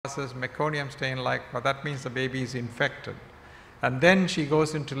causes meconium stain, well, that means the baby is infected. And then she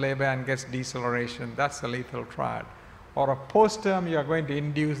goes into labor and gets deceleration. That's a lethal triad. Or a postterm, you are going to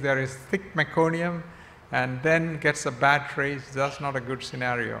induce, there is thick meconium and then gets a bad trace. That's not a good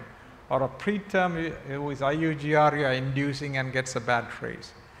scenario. Or a preterm with IUGR, you are inducing and gets a bad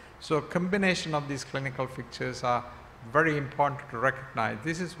trace. So a combination of these clinical features are very important to recognize.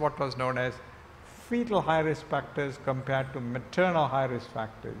 This is what was known as fetal high-risk factors compared to maternal high-risk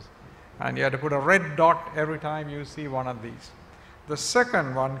factors. And you have to put a red dot every time you see one of these. The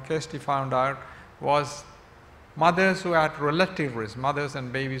second one, Kirsty found out, was mothers who are at relative risk, mothers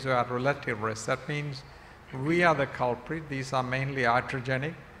and babies who are at relative risk. That means we are the culprit. These are mainly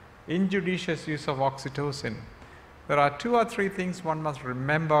iatrogenic. Injudicious use of oxytocin. There are 2 or 3 things one must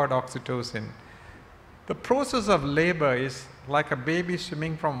remember about oxytocin. The process of labor is like a baby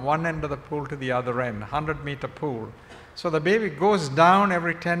swimming from one end of the pool to the other end, 100-meter pool. So the baby goes down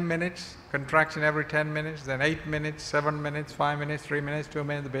every 10 minutes, contraction every 10 minutes, then 8 minutes, 7 minutes, 5 minutes, 3 minutes, 2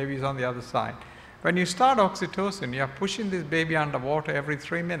 minutes, the baby is on the other side. When you start oxytocin, you are pushing this baby underwater every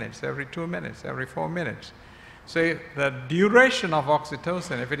 3 minutes, every 2 minutes, every 4 minutes. So the duration of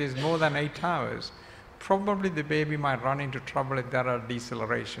oxytocin, if it is more than 8 hours, probably the baby might run into trouble if there are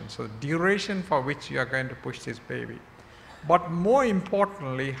decelerations. So duration for which you are going to push this baby. But more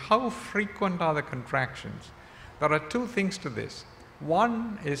importantly, how frequent are the contractions? There are 2 things to this.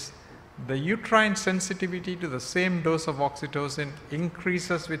 One is the uterine sensitivity to the same dose of oxytocin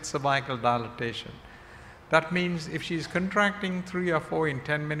increases with cervical dilatation. That means if she is contracting 3 or 4 in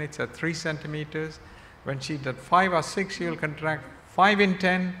 10 minutes at 3 centimeters, when she's at 5 or 6, she will contract 5 in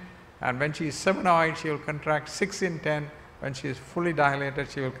 10, and when she is 7 or 8, she will contract 6 in 10. When she is fully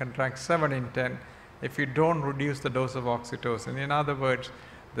dilated, she will contract 7 in 10 if you don't reduce the dose of oxytocin. In other words,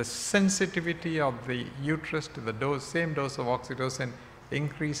 the sensitivity of the uterus to the same dose of oxytocin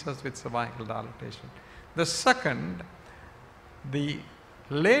increases with cervical dilatation. The second, the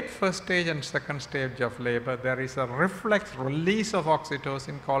late first stage and second stage of labor, there is a reflex release of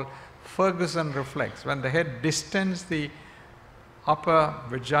oxytocin called Ferguson reflex. When the head distends the upper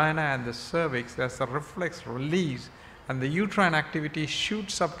vagina and the cervix, there's a reflex release and the uterine activity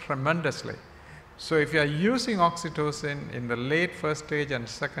shoots up tremendously. So if you are using oxytocin in the late first stage and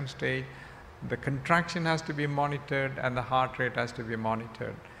second stage, the contraction has to be monitored and the heart rate has to be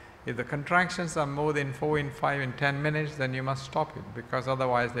monitored. If the contractions are more than 4 in 5 in 10 minutes, then you must stop it, because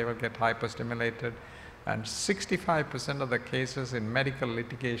otherwise they will get hyperstimulated. And 65% of the cases in medical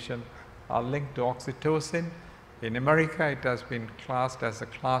litigation are linked to oxytocin. In America, it has been classed as a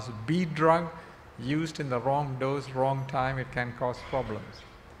class B drug. Used in the wrong dose, wrong time, it can cause problems.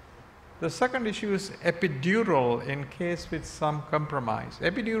 The second issue is epidural in case with some compromise.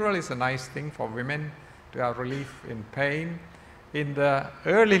 Epidural is a nice thing for women to have relief in pain. In the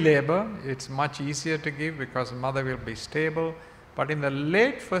early labor, it's much easier to give because the mother will be stable. But in the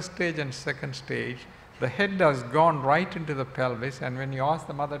late first stage and second stage, the head has gone right into the pelvis, and when you ask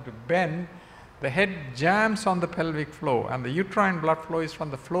the mother to bend, the head jams on the pelvic floor, and the uterine blood flow is from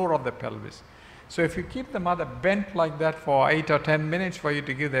the floor of the pelvis. So if you keep the mother bent like that for 8 or 10 minutes for you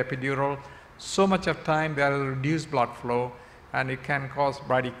to give the epidural, so much of time there is reduced blood flow, and it can cause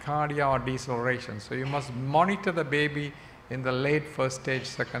bradycardia or deceleration. So you must monitor the baby in the late first stage,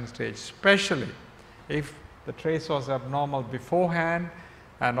 second stage, especially if the trace was abnormal beforehand,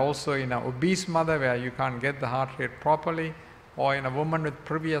 and also in an obese mother where you can't get the heart rate properly, or in a woman with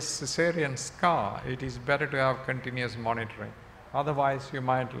previous cesarean scar, it is better to have continuous monitoring. Otherwise, you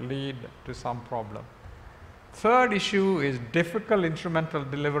might lead to some problem. Third issue is difficult instrumental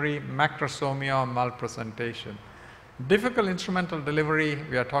delivery, macrosomia, or malpresentation. Difficult instrumental delivery,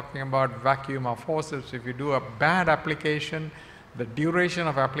 we are talking about vacuum or forceps. If you do a bad application, the duration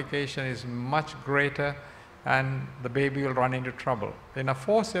of application is much greater and the baby will run into trouble. In a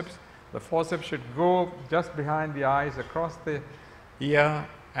forceps, the forceps should go just behind the eyes, across the ear,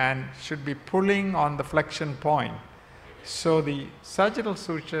 and should be pulling on the flexion point. So the sagittal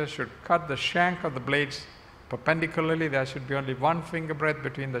suture should cut the shank of the blades perpendicularly. There should be only 1 finger breadth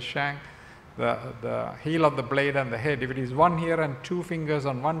between the shank, the heel of the blade, and the head. If it is 1 here and 2 fingers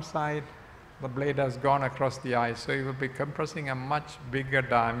on one side, the blade has gone across the eye. So you will be compressing a much bigger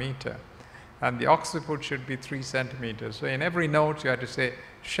diameter. And the occiput should be 3 centimeters. So in every note, you have to say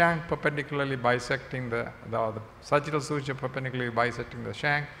shank perpendicularly bisecting the sagittal suture perpendicularly bisecting the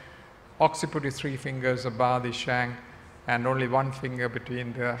shank. Occiput is 3 fingers above the shank, and only 1 finger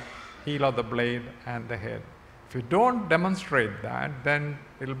between the heel of the blade and the head. If you don't demonstrate that, then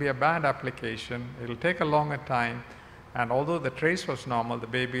it will be a bad application. It will take a longer time, and although the trace was normal, the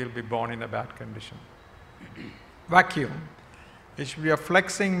baby will be born in a bad condition. Vacuum. It should be a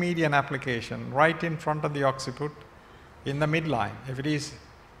flexing median application right in front of the occiput in the midline. If it is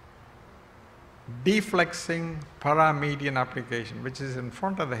deflexing paramedian application, which is in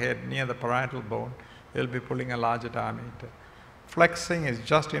front of the head near the parietal bone, you'll be pulling a larger diameter. Flexing is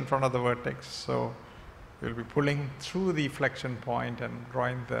just in front of the vertex, so you'll be pulling through the flexion point and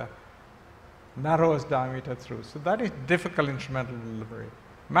drawing the narrowest diameter through. So that is difficult instrumental delivery.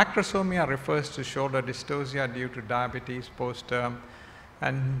 Macrosomia refers to shoulder dystocia due to diabetes post-term,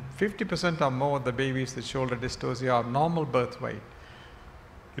 and 50% or more of the babies with shoulder dystocia are normal birth weight.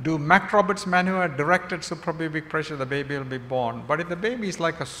 You do Mac-Roberts maneuver, directed suprapubic pressure, the baby will be born. But if the baby is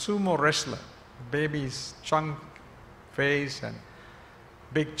like a sumo wrestler, the baby's chunk face and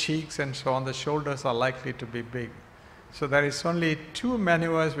big cheeks and so on, the shoulders are likely to be big. So there is only two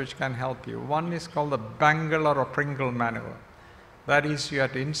maneuvers which can help you. One is called the Bangle or a Pringle maneuver. That is, you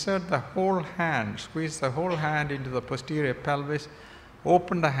have to insert the whole hand, squeeze the whole hand into the posterior pelvis,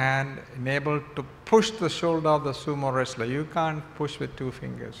 open the hand, enable to push the shoulder of the sumo wrestler. You can't push with two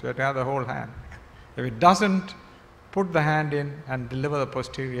fingers. You have to have the whole hand. If it doesn't, put the hand in and deliver the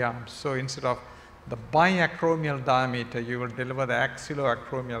posterior arm. So instead of the biacromial diameter, you will deliver the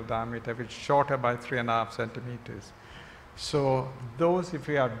axilloacromial diameter, which is shorter by 3.5 centimeters. So those, if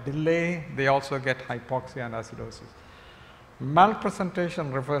you have delay, they also get hypoxia and acidosis.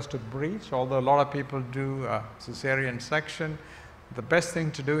 Malpresentation refers to breech, although a lot of people do a cesarean section. The best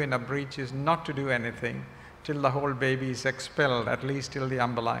thing to do in a breech is not to do anything till the whole baby is expelled, at least till the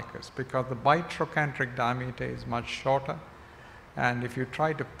umbilicus, because the bitrochanteric diameter is much shorter. And if you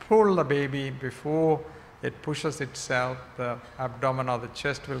try to pull the baby before it pushes itself, the abdomen or the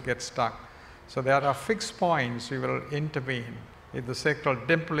chest will get stuck. So there are fixed points you will intervene. If the sacral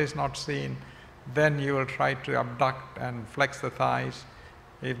dimple is not seen, then you will try to abduct and flex the thighs.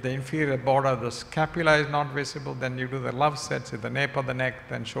 If the inferior border of the scapula is not visible, then you do the love sets. If the nape of the neck,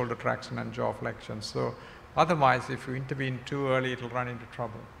 then shoulder traction and jaw flexion. So otherwise, if you intervene too early, it will run into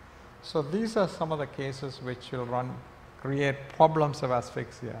trouble. So these are some of the cases which will create problems of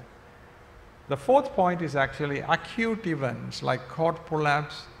asphyxia. The fourth point is actually acute events like cord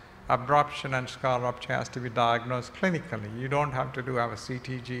prolapse, abruption and scar rupture has to be diagnosed clinically. You don't have to have a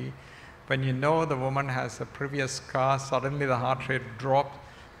CTG. When you know the woman has a previous scar, suddenly the heart rate drops.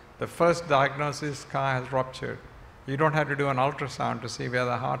 The first diagnosis, scar has ruptured. You don't have to do an ultrasound to see where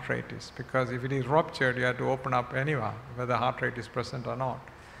the heart rate is, because if it is ruptured, you have to open up anywhere, whether the heart rate is present or not.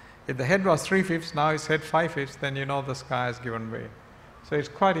 If the head was 3/5, now it's head 5/5, then you know the scar has given way. So it's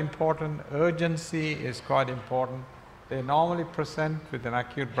quite important. Urgency is quite important. They normally present with an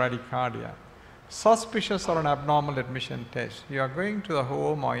acute bradycardia. Suspicious or an abnormal admission test. You are going to the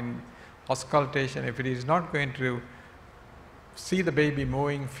home or in auscultation. If it is not going to see the baby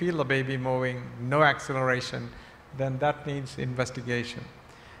moving, feel the baby moving, no acceleration, then that needs investigation.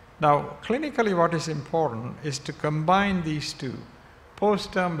 Now, clinically what is important is to combine these two.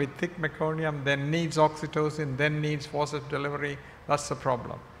 Postterm with thick meconium, then needs oxytocin, then needs forceps delivery, that's the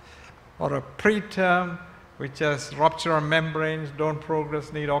problem. Or a preterm, which has rupture of membranes, don't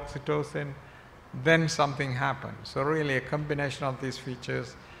progress, need oxytocin, then something happens. So really a combination of these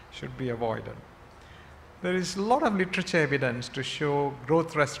features should be avoided. There is a lot of literature evidence to show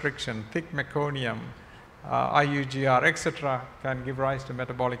growth restriction, thick meconium, IUGR, etc. can give rise to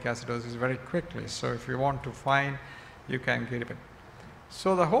metabolic acidosis very quickly. So if you want to find, you can get it.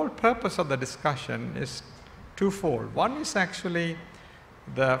 So the whole purpose of the discussion is twofold. One is actually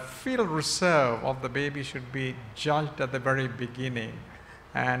the fetal reserve of the baby should be judged at the very beginning.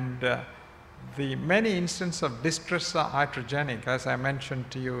 And the many instances of distress are iatrogenic, as I mentioned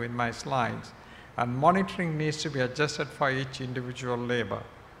to you in my slides, and monitoring needs to be adjusted for each individual labor.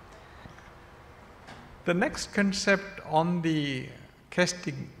 The next concept on the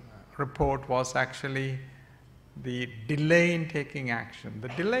Kesting report was actually the delay in taking action. The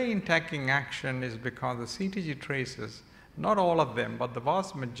delay in taking action is because the CTG traces, not all of them, but the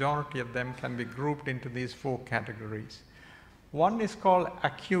vast majority of them can be grouped into these four categories. One is called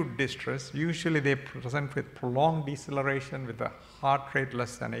acute distress. Usually they present with prolonged deceleration with a heart rate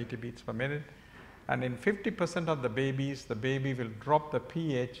less than 80 beats per minute. And in 50% of the babies, the baby will drop the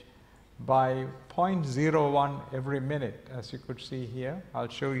pH by 0.01 every minute, as you could see here. I'll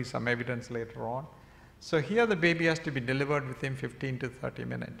show you some evidence later on. So here the baby has to be delivered within 15 to 30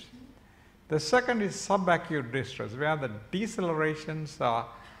 minutes. The second is subacute distress, where the decelerations are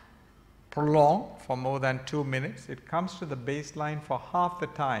prolonged for more than 2 minutes. It comes to the baseline for half the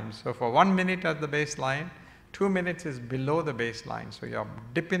time. So for 1 minute at the baseline, 2 minutes is below the baseline. So you're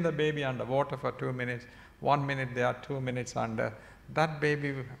dipping the baby under water for 2 minutes, 1 minute there, 2 minutes under. That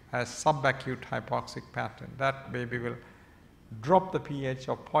baby has subacute hypoxic pattern. That baby will drop the pH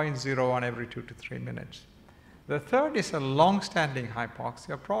of 0.01 every 2 to 3 minutes. The third is a long-standing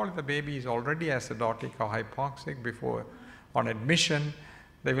hypoxia. Probably the baby is already acidotic or hypoxic before on admission.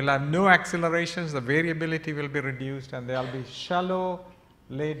 They will have no accelerations, the variability will be reduced, and there will be shallow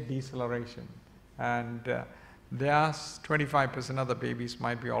late deceleration. And there's 25% of the babies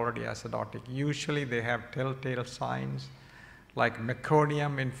might be already acidotic. Usually they have telltale signs like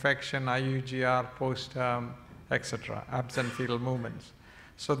meconium infection, IUGR, postterm, etc., absent fetal movements.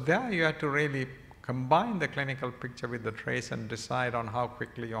 So there you have to really combine the clinical picture with the trace and decide on how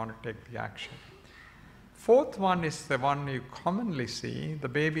quickly you want to take the action. Fourth one is the one you commonly see. The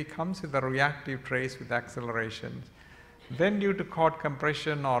baby comes with a reactive trace with accelerations. Then due to cord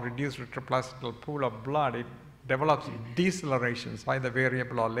compression or reduced retroplacental pool of blood, it develops decelerations, either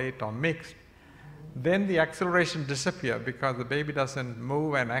variable or late or mixed. Then the acceleration disappears because the baby doesn't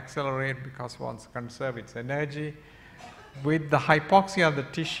move and accelerate because it wants to conserve its energy. With the hypoxia of the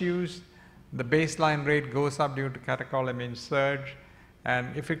tissues, the baseline rate goes up due to catecholamine surge.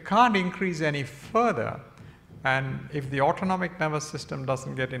 And if it can't increase any further, and if the autonomic nervous system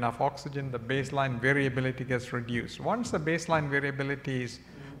doesn't get enough oxygen, the baseline variability gets reduced. Once the baseline variability is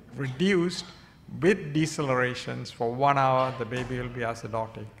reduced with decelerations for 1 hour, the baby will be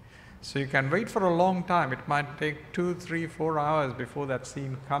acidotic. So you can wait for a long time. It might take 2, 3, 4 hours before that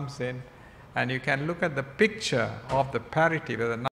scene comes in, and you can look at the picture of the parity where the